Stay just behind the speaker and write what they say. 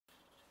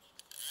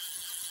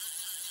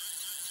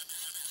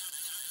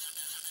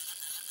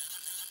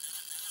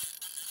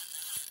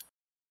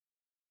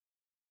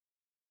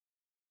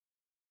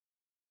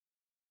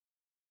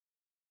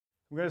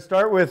I'm going to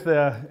start with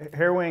the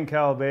Hairwing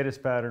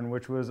Calibaetis pattern,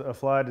 which was a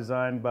fly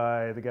designed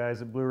by the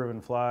guys at Blue Ribbon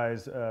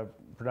Flies,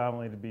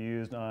 predominantly to be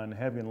used on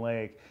Hebgen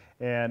Lake.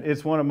 And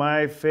it's one of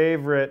my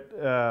favorite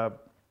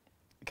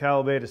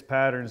Calibaetis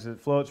patterns. It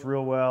floats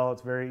real well,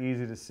 it's very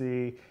easy to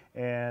see,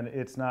 and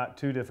it's not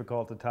too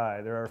difficult to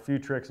tie. There are a few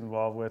tricks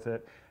involved with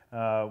it,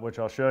 which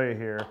I'll show you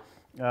here.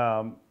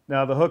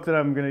 Now the hook that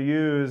I'm going to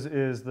use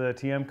is the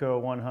Tiemco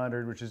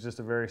 100, which is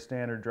just a very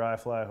standard dry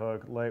fly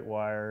hook, light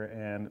wire,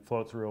 and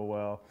floats real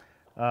well.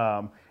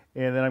 And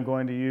then I'm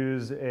going to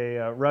use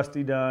a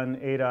rusty dun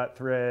 8/0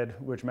 thread,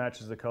 which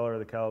matches the color of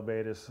the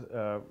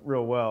Calibaetis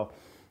real well.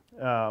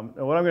 And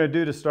what I'm going to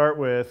do to start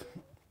with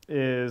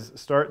is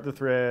start the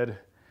thread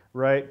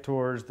right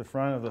towards the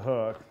front of the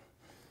hook.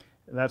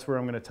 And that's where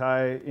I'm going to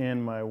tie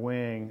in my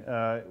wing.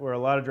 Where a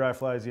lot of dry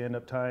flies, you end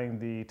up tying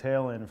the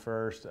tail in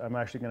first. I'm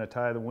actually going to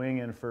tie the wing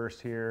in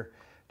first here,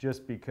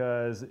 just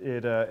because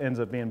it ends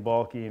up being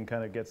bulky and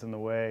kind of gets in the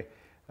way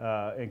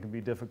and can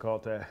be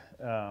difficult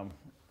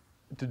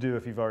to do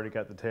if you've already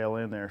got the tail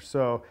in there.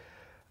 So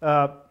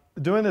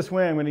doing this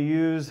wing, I'm going to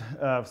use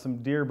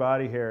some deer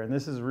body hair, and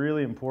this is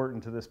really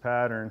important to this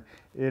pattern.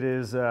 It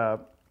is the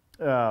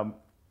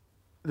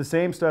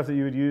same stuff that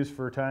you would use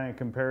for tying a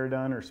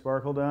comparadun or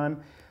sparkle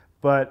dun,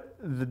 but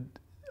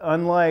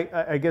unlike,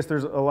 I guess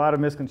there's a lot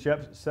of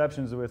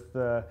misconceptions with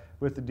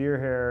the deer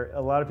hair.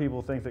 A lot of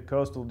people think that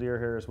coastal deer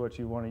hair is what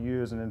you want to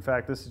use, and in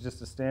fact this is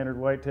just a standard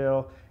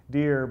whitetail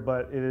deer,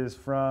 but it is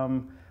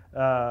from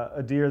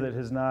a deer that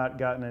has not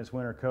gotten its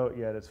winter coat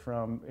yet. It's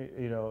from,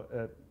 you know,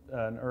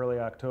 an early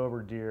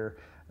October deer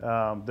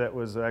that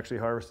was actually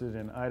harvested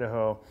in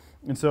Idaho.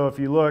 And so if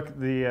you look,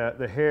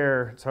 the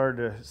hair, it's hard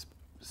to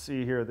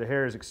see here, the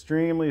hair is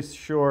extremely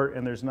short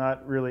and there's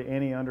not really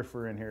any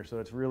underfur in here, so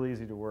it's real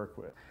easy to work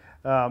with.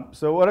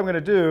 So what I'm going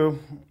to do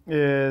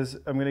is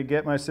I'm going to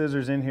get my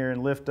scissors in here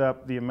and lift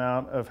up the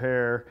amount of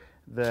hair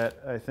that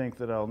I think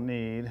that I'll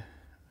need,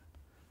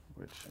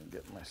 which I'm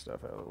getting my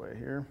stuff out of the way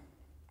here.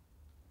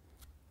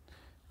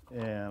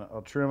 And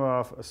I'll trim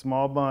off a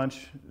small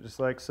bunch, just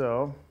like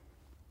so.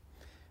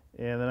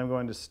 And then I'm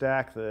going to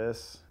stack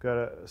this. Got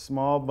a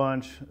small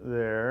bunch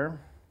there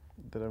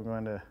that I'm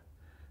going to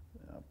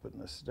put in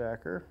the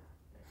stacker.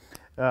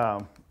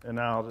 And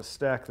now I'll just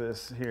stack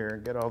this here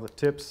and get all the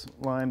tips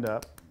lined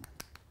up.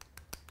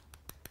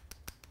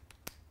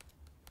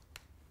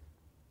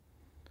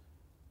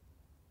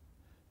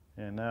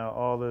 And now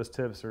all those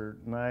tips are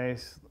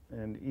nice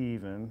and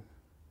even.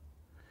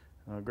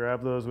 I'll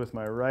grab those with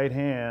my right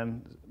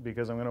hand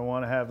because I'm going to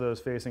want to have those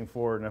facing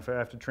forward, and if I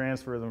have to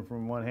transfer them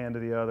from one hand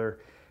to the other,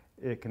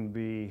 it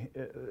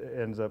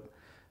ends up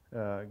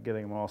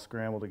getting them all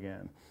scrambled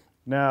again.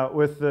 Now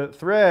with the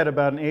thread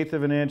about 1/8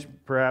 of an inch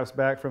perhaps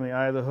back from the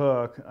eye of the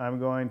hook, I'm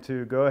going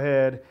to go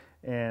ahead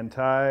and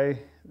tie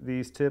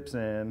these tips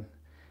in,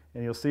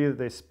 and you'll see that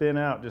they spin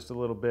out just a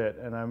little bit,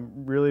 and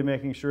I'm really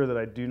making sure that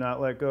I do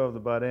not let go of the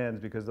butt ends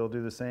because they'll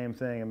do the same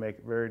thing and make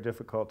it very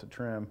difficult to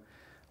trim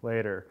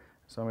later.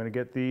 So I'm going to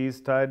get these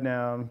tied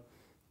down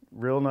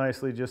real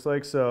nicely, just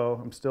like so.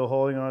 I'm still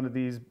holding on to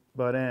these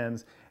butt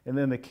ends. And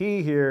then the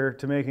key here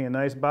to making a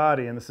nice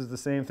body, and this is the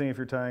same thing if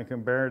you're tying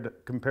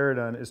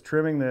comparadun, is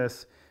trimming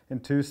this in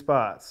 2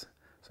 spots.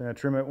 So I'm going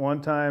to trim it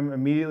one time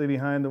immediately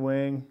behind the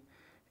wing,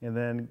 and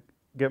then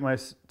get my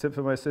tips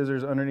of my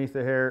scissors underneath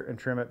the hair and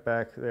trim it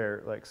back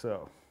there, like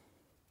so.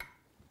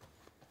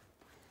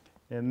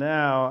 And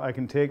now I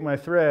can take my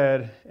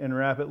thread and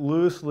wrap it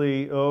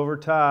loosely over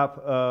top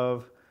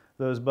of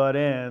those butt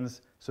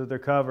ends so they're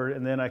covered,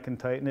 and then I can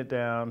tighten it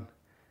down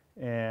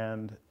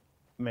and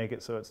make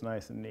it so it's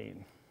nice and neat.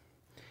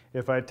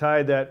 If I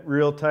tied that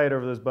real tight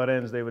over those butt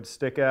ends, they would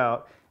stick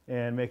out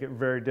and make it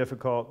very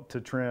difficult to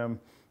trim.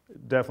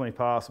 Definitely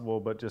possible,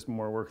 but just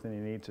more work than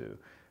you need to.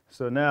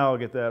 So now I'll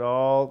get that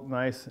all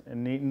nice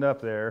and neatened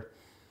up there.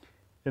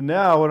 And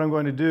now what I'm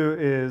going to do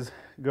is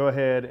go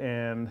ahead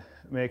and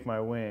make my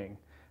wing,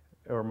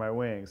 or my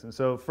wings. And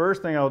so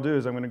first thing I'll do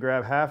is I'm going to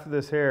grab half of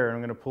this hair and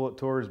I'm going to pull it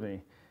towards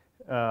me.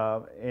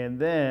 And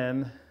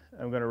then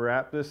I'm going to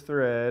wrap this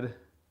thread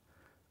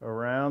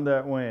around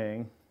that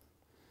wing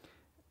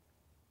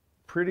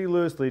pretty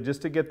loosely,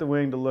 just to get the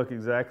wing to look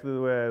exactly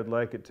the way I would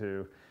like it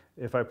to.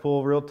 If I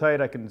pull real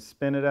tight, I can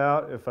spin it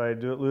out. If I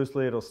do it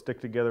loosely, it'll stick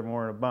together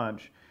more in a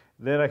bunch.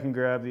 Then I can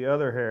grab the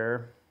other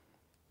hair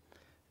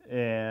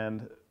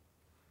and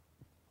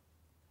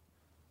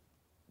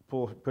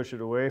push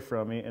it away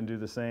from me and do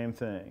the same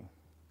thing.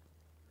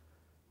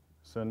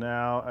 So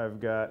now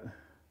I've got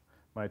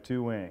my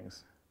 2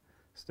 wings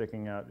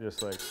sticking out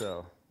just like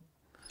so.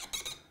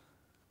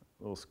 A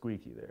little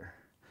squeaky there.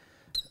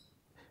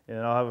 And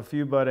I'll have a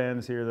few butt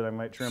ends here that I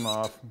might trim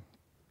off.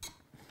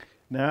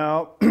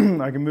 Now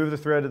I can move the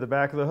thread to the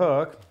back of the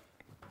hook,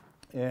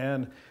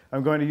 and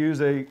I'm going to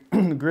use a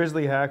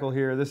grizzly hackle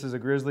here. This is a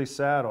grizzly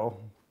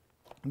saddle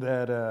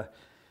that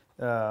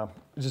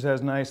just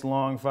has nice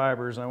long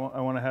fibers. I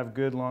want to have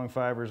good long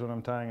fibers when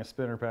I'm tying a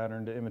spinner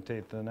pattern to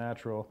imitate the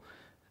natural,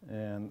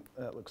 and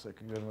that looks like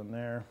a good one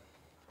there.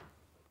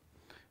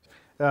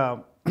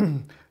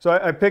 So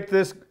I picked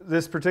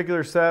this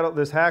particular saddle,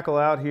 this hackle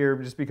out here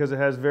just because it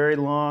has very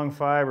long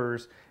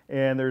fibers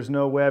and there's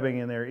no webbing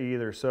in there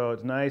either. So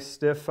it's nice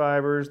stiff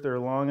fibers, they're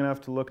long enough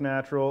to look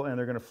natural, and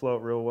they're going to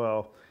float real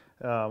well.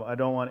 I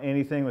don't want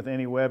anything with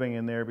any webbing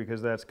in there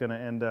because that's going to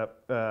end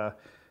up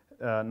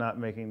not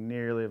making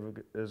nearly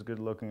as good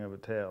looking of a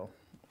tail.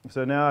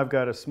 So now I've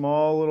got a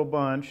small little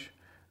bunch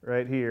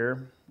right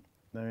here.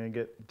 I'm going to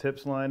get the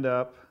tips lined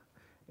up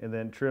and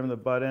then trim the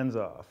butt ends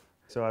off.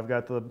 So I've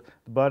got the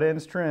butt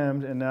ends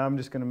trimmed, and now I'm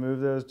just going to move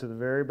those to the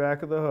very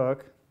back of the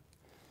hook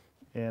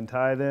and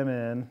tie them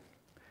in.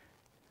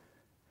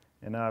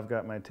 And now I've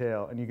got my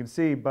tail. And you can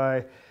see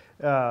by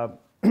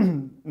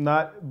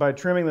by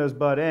trimming those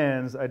butt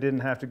ends, I didn't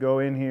have to go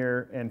in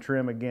here and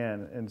trim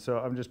again. And so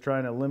I'm just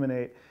trying to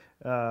eliminate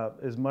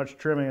as much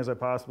trimming as I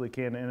possibly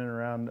can in and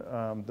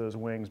around those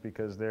wings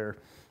because they're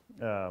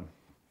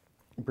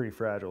pretty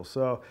fragile.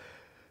 So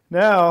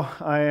now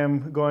I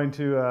am going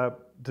to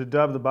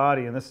dub the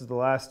body, and this is the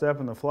last step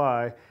in the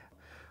fly.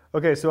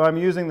 Okay, so I'm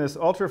using this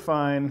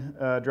ultra-fine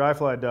dry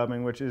fly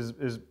dubbing, which is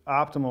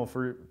optimal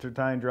for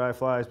tying dry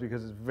flies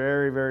because it's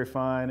very, very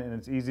fine and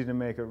it's easy to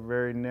make a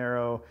very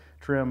narrow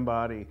trim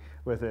body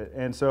with it.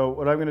 And so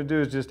what I'm going to do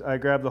is I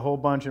grab the whole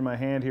bunch in my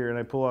hand here and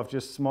I pull off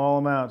just small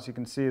amounts. You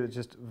can see that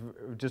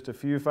just a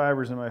few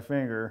fibers in my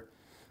finger.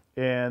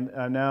 And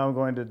now I'm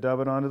going to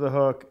dub it onto the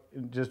hook,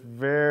 just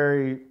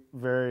very,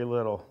 very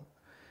little.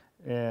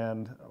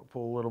 And I'll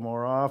pull a little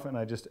more off and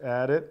I just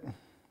add it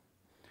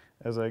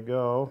as I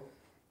go.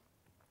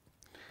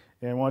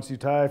 And once you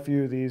tie a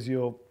few of these,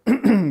 you'll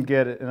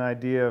get an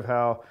idea of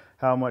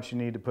how much you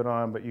need to put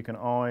on, but you can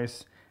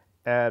always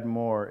add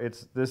more.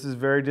 This is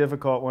very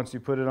difficult once you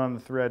put it on the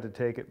thread to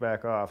take it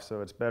back off,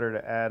 so it's better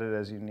to add it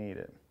as you need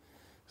it.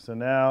 So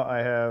now I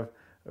have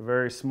a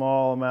very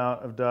small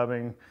amount of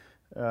dubbing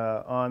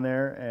on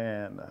there,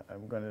 and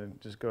I'm going to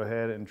just go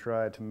ahead and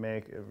try to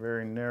make a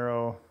very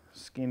narrow,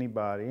 skinny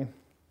body.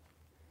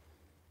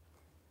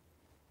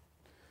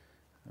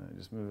 I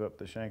just move up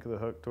the shank of the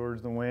hook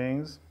towards the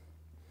wings.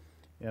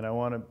 And I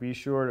want to be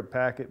sure to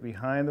pack it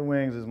behind the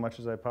wings as much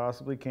as I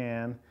possibly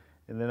can.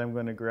 And then I'm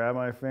going to grab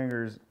my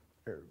fingers,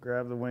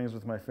 grab the wings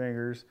with my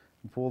fingers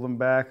and pull them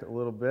back a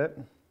little bit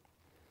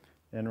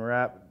and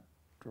wrap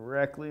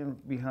directly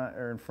behind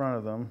or in front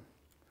of them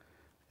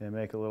and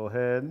make a little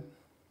head.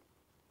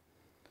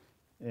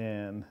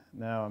 And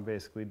now I'm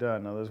basically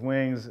done. Now those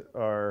wings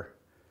are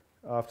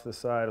off to the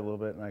side a little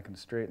bit and I can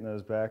straighten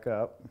those back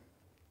up.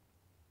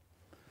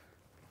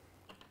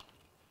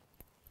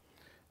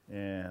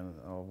 And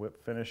I'll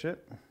whip finish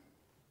it,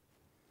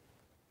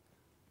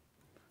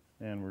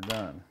 and we're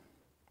done.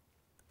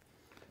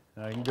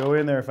 Now I can go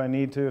in there if I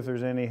need to, if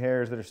there's any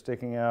hairs that are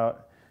sticking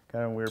out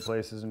kind of weird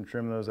places, and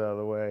trim those out of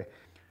the way.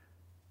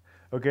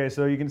 Okay,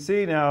 so you can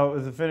see now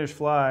with the finished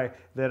fly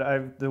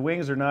that the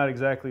wings are not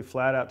exactly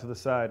flat out to the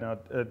side. Now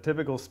a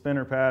typical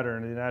spinner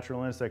pattern, the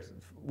natural insect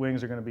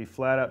wings are going to be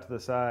flat out to the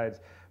sides.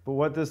 But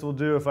what this will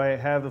do if I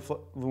have the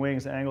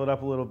wings angled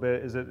up a little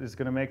bit is it's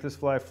going to make this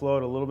fly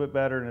float a little bit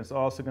better, and it's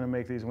also going to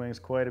make these wings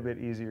quite a bit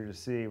easier to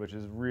see, which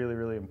is really,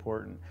 really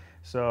important.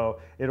 So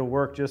it'll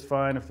work just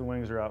fine if the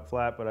wings are out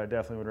flat, but I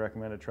definitely would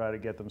recommend to try to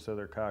get them so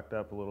they're cocked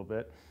up a little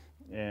bit.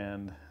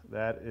 And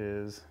that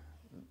is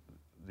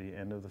the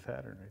end of the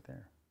pattern right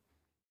there.